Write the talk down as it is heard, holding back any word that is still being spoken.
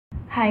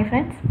Hi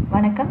friends,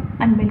 வணக்கம்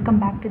and welcome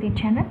back to the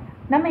channel.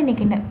 நம்ம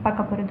இன்னைக்கு என்ன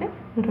பார்க்க போறது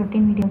ஒரு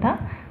routine வீடியோ தான்.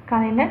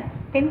 காலையில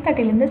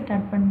 10:30 ல இருந்து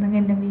ஸ்டார்ட் பண்ணுங்க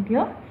இந்த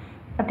வீடியோ.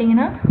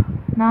 பாத்தீங்கன்னா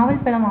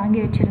நாவல் பழம் வாங்கி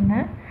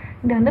வச்சிருந்தேன்.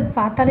 இது வந்து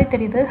பார்த்தாலே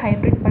தெரியுது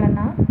ஹைபிரிட் பழம்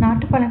தான்.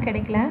 நாட்டு பழம்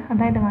கிடைக்கல.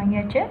 அதான் இத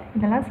வாங்கியாச்சு.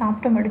 இதெல்லாம்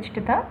சாப்பிட்டு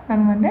முடிச்சிட்டு தான்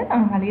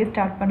நம்ம வேலையை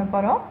ஸ்டார்ட் பண்ண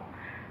போறோம்.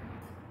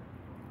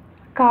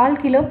 1/4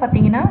 கிலோ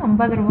பாத்தீங்கன்னா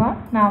 50 ரூபாய்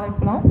நாவல்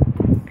பழம்.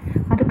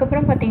 அதுக்கு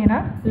அப்புறம் பாத்தீங்கன்னா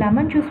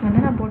லெமன் ஜூஸ்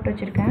வந்து நான் போட்டு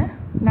வச்சிருக்கேன்.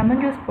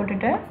 லெமன் ஜூஸ்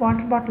போட்டுட்டு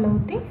வாட்டர் பாட்டில்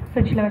ஊற்றி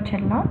ஃப்ரிட்ஜில்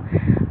வச்சிடலாம்.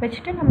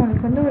 வச்சுட்டு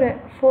நம்மளுக்கு வந்து ஒரு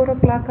 4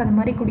 o'clock அது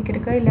மாதிரி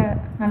குடிக்கிறதுக்கு இல்லை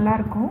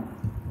நல்லாயிருக்கும்.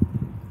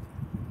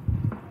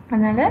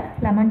 அதனால்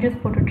லெமன்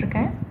ஜூஸ்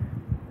போட்டுட்ருக்கேன்.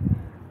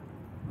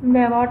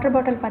 இந்த வாட்டர்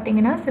பாட்டில்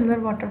பார்த்தீங்கன்னா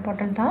சில்வர் வாட்டர்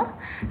பாட்டில் தான்.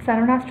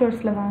 சரவணா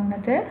ஸ்டோர்ஸில்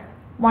வாங்கினது.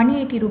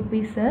 180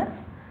 rupees.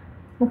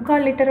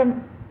 3/4 லிட்டர்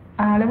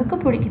அளவுக்கு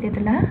பிடிக்குது.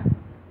 இதில்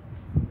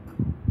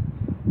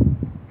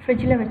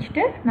ஃப்ரிட்ஜில்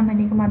வச்சுட்டு நம்ம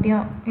இன்றைக்கி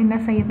மதியம் என்ன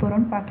செய்ய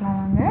போகிறோன்னு பார்க்கலாம்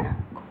வாங்க.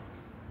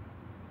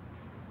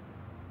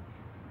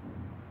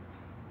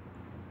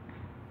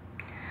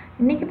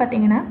 இன்றைக்கி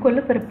பார்த்தீங்கன்னா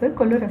கொள்ளு பருப்பு,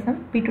 கொள்ளு ரசம்,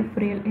 பீட்ரூட்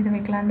பொரியல் இது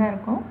வைக்கலாம் தான்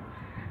இருக்கும்.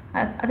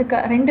 அதுக்கு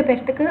 2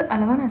 பேர்த்துக்கு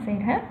அளவாக நான்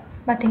செய்கிறேன்.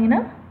 பார்த்தீங்கன்னா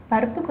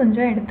பருப்பு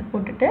கொஞ்சம் எடுத்து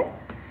போட்டுட்டு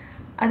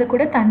அது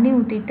கூட தண்ணி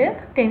ஊற்றிட்டு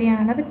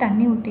தேவையான அளவு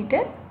தண்ணி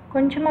ஊற்றிட்டு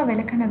கொஞ்சமாக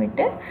விளக்கெண்ணெய்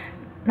விட்டு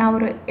நான்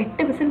ஒரு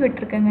 8 விசில்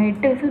விட்டுருக்கேங்க.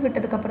 8 விசில்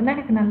விட்டதுக்கப்புறம் தான்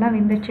எனக்கு நல்லா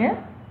வெந்துச்சு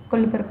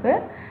கொள்ளு பருப்பு.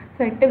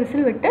 ஸோ 8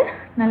 விசில் விட்டு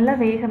நல்லா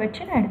வேக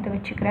வச்சு நான் எடுத்து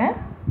வச்சுக்கிறேன்.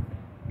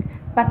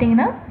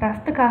 பார்த்தீங்கன்னா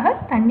ரசத்துக்காக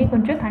தண்ணி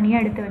கொஞ்சம்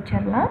தனியாக எடுத்து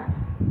வச்சிடலாம்.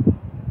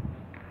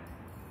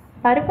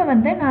 பருப்பை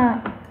வந்து நான்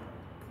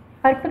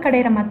பருப்பு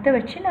கடையிற மற்ற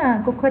வச்சு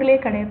நான் குக்கர்லேயே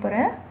கடைய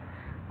போகிறேன்.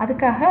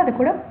 அதுக்காக அது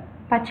கூட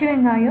பச்சை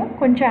வெங்காயம்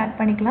கொஞ்சம் ஆட்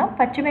பண்ணிக்கலாம்.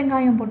 பச்சை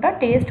வெங்காயம் போட்டால்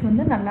டேஸ்ட்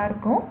வந்து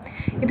நல்லாயிருக்கும்.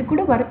 இது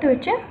கூட வறுத்து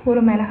வச்சு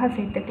ஒரு மிளகாய்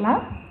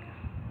சேர்த்துக்கலாம்.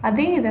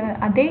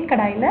 அதே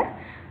கடாயில்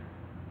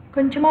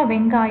கொஞ்சமாக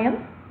வெங்காயம்,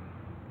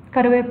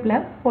 கருவேப்பிலை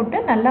போட்டு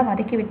நல்லா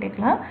வதக்கி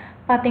விட்டுக்கலாம்.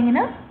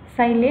 பார்த்தீங்கன்னா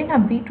சைட்லேயே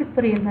நான் பீட்ரூட்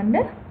பொரியல் வந்து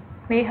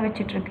வேக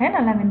வச்சிட்ருக்கேன்.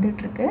 நல்லா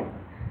வெந்துட்டுருக்கு.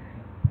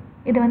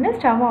 இது வந்து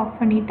ஸ்டவ் ஆஃப்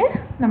பண்ணிவிட்டு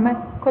நம்ம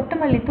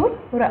கொத்தமல்லி தூள்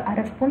ஒரு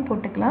 1/2 ஸ்பூன்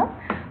போட்டுக்கலாம்.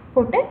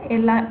 போட்டு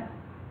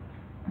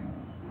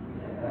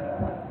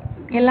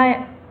எல்லாம்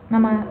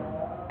நம்ம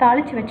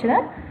தாளித்து வச்சதை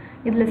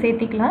இதில்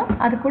சேர்த்திக்கலாம்.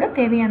 அது கூட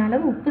தேவையான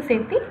அளவு உப்பு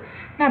சேர்த்தி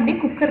நான் அப்படியே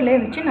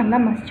குக்கர்லேயே வச்சு நல்லா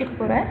மசிச்சுக்க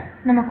போகிறேன்.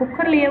 நம்ம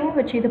குக்கர்லேயேவும்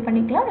வச்சு இது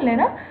பண்ணிக்கலாம்.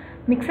 இல்லைன்னா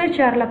மிக்சர்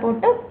ஜாரில்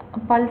போட்டு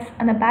பல்ஸ்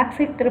அந்த பேக்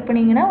சைட்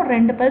திருப்பினீங்கன்னா ஒரு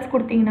 2 பல்ஸ்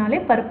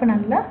கொடுத்தீங்கனாலே பருப்பு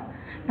நல்லா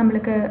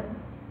நம்மளுக்கு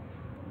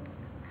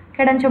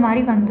கடைஞ்ச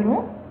மாதிரி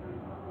வந்துடும்.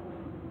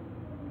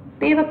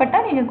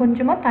 தேவைப்பட்டால் நீங்கள்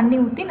கொஞ்சமாக தண்ணி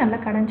ஊற்றி நல்லா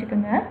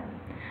கடைஞ்சிக்குங்க.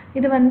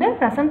 இது வந்து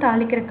ரசம்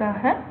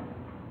தாளிக்கிறதுக்காக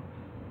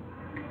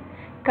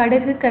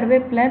கடுகு,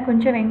 கருவேப்பிலை,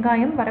 கொஞ்சம்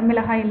வெங்காயம்,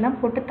 வரமிளகாய் எல்லாம்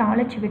போட்டு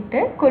தாளித்து விட்டு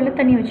கொள்ளு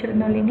தண்ணி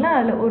வச்சுருந்தோம் இல்லைங்களா,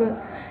 அதில் ஒரு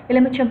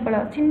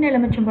எலுமிச்சம்பழம், சின்ன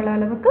எலுமிச்சம்பழம்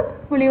அளவுக்கு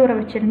புளி ஊற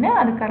வச்சுருந்தேன்.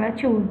 அது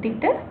கரைச்சி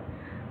ஊற்றிட்டு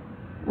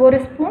 1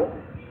 ஸ்பூன்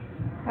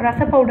ரச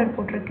பவுடர்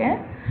போட்டிருக்கேன்.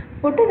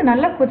 போட்டு இது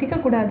நல்லா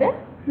கொதிக்கக்கூடாது.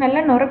 நல்லா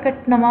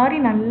நுரக்கட்டின மாதிரி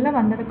நல்லா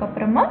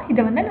வந்ததுக்கப்புறமா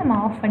இதை வந்து நம்ம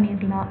ஆஃப்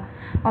பண்ணிடலாம்.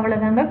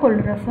 அவ்வளோதாங்க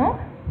கொள்ளு ரசம்.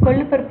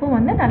 கொள்ளு பருப்பும்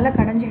வந்து நல்லா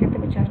கடைஞ்சி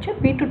எடுத்து வச்சாச்சு.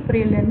 பீட்ரூட்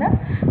பொரியல்லேருந்து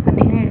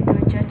பார்த்திங்கன்னா எடுத்து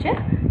வச்சாச்சு.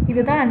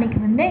 இதுதான் அன்றைக்கி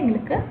வந்து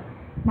எங்களுக்கு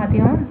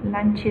மதியம்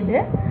லன்ச். இது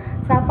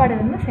சாப்பாடு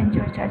வந்து செஞ்சு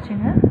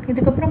வச்சாச்சுங்க.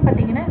 இதுக்கப்புறம்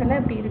பார்த்திங்கன்னா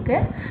இதெல்லாம் இப்படி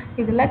இருக்குது.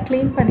 இதெல்லாம்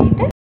க்ளீன்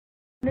பண்ணிவிட்டு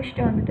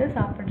முடிச்சுட்டு வந்துட்டு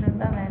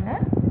சாப்பிட்றது தான் வேலை.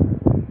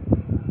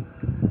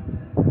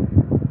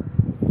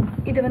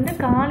 இது வந்து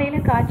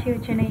காலையில் காய்ச்சி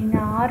வச்சேனே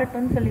இங்கே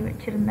ஆறட்டும்னு சொல்லி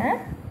வச்சுருந்தேன்.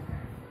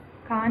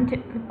 காஞ்சி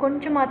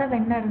கொஞ்சமாக தான்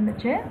வெண்ணெய்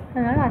இருந்துச்சு.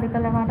 அதனால்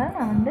அதுக்கெல்லாம் தான்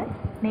நான் வந்து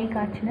நெய்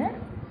காய்ச்சினேன்.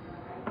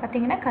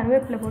 பார்த்திங்கன்னா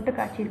கருவேப்பிலை போட்டு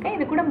காய்ச்சிருக்கேன்.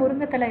 இது கூட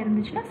முருங்கைத்தலை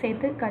இருந்துச்சுன்னா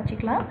சேர்த்து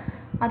காய்ச்சிக்கலாம்.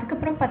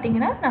 அதுக்கப்புறம்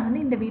பார்த்திங்கன்னா நான்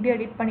வந்து இந்த வீடியோ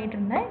எடிட் பண்ணிகிட்டு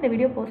இருந்தேன். இந்த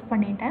வீடியோ போஸ்ட்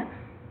பண்ணிட்டேன்.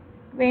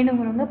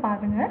 வேணுங்கிறவங்க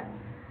பாருங்கள்.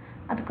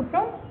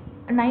 அதுக்கப்புறம்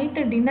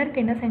நைட்டு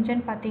டின்னருக்கு என்ன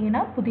செஞ்சேன்னு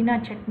பார்த்தீங்கன்னா புதினா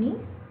சட்னி,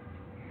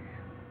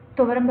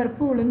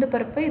 துவரம்பருப்பு, உளுந்து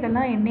பருப்பு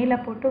இதெல்லாம்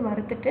எண்ணெயில் போட்டு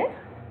வறுத்துட்டு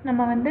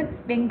நம்ம வந்து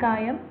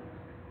வெங்காயம்,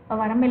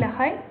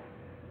 வரமிளகாய்,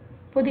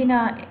 புதினா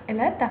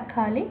இலை,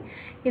 தக்காளி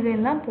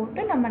இதெல்லாம்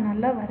போட்டு நம்ம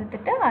நல்லா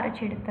வறுத்துட்டு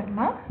அரைச்சி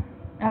எடுத்துடலாம்.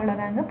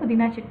 அவ்வளோதாங்க,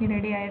 புதினா சட்னி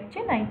ரெடி ஆயிடுச்சு.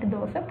 நைட்டு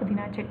தோசை,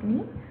 புதினா சட்னி.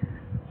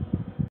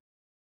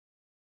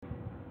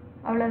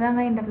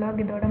 அவ்வளோதாங்க, இந்த vlog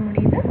இதோட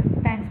முடியுது.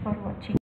 தேங்க்ஸ் ஃபார் வாட்சிங்.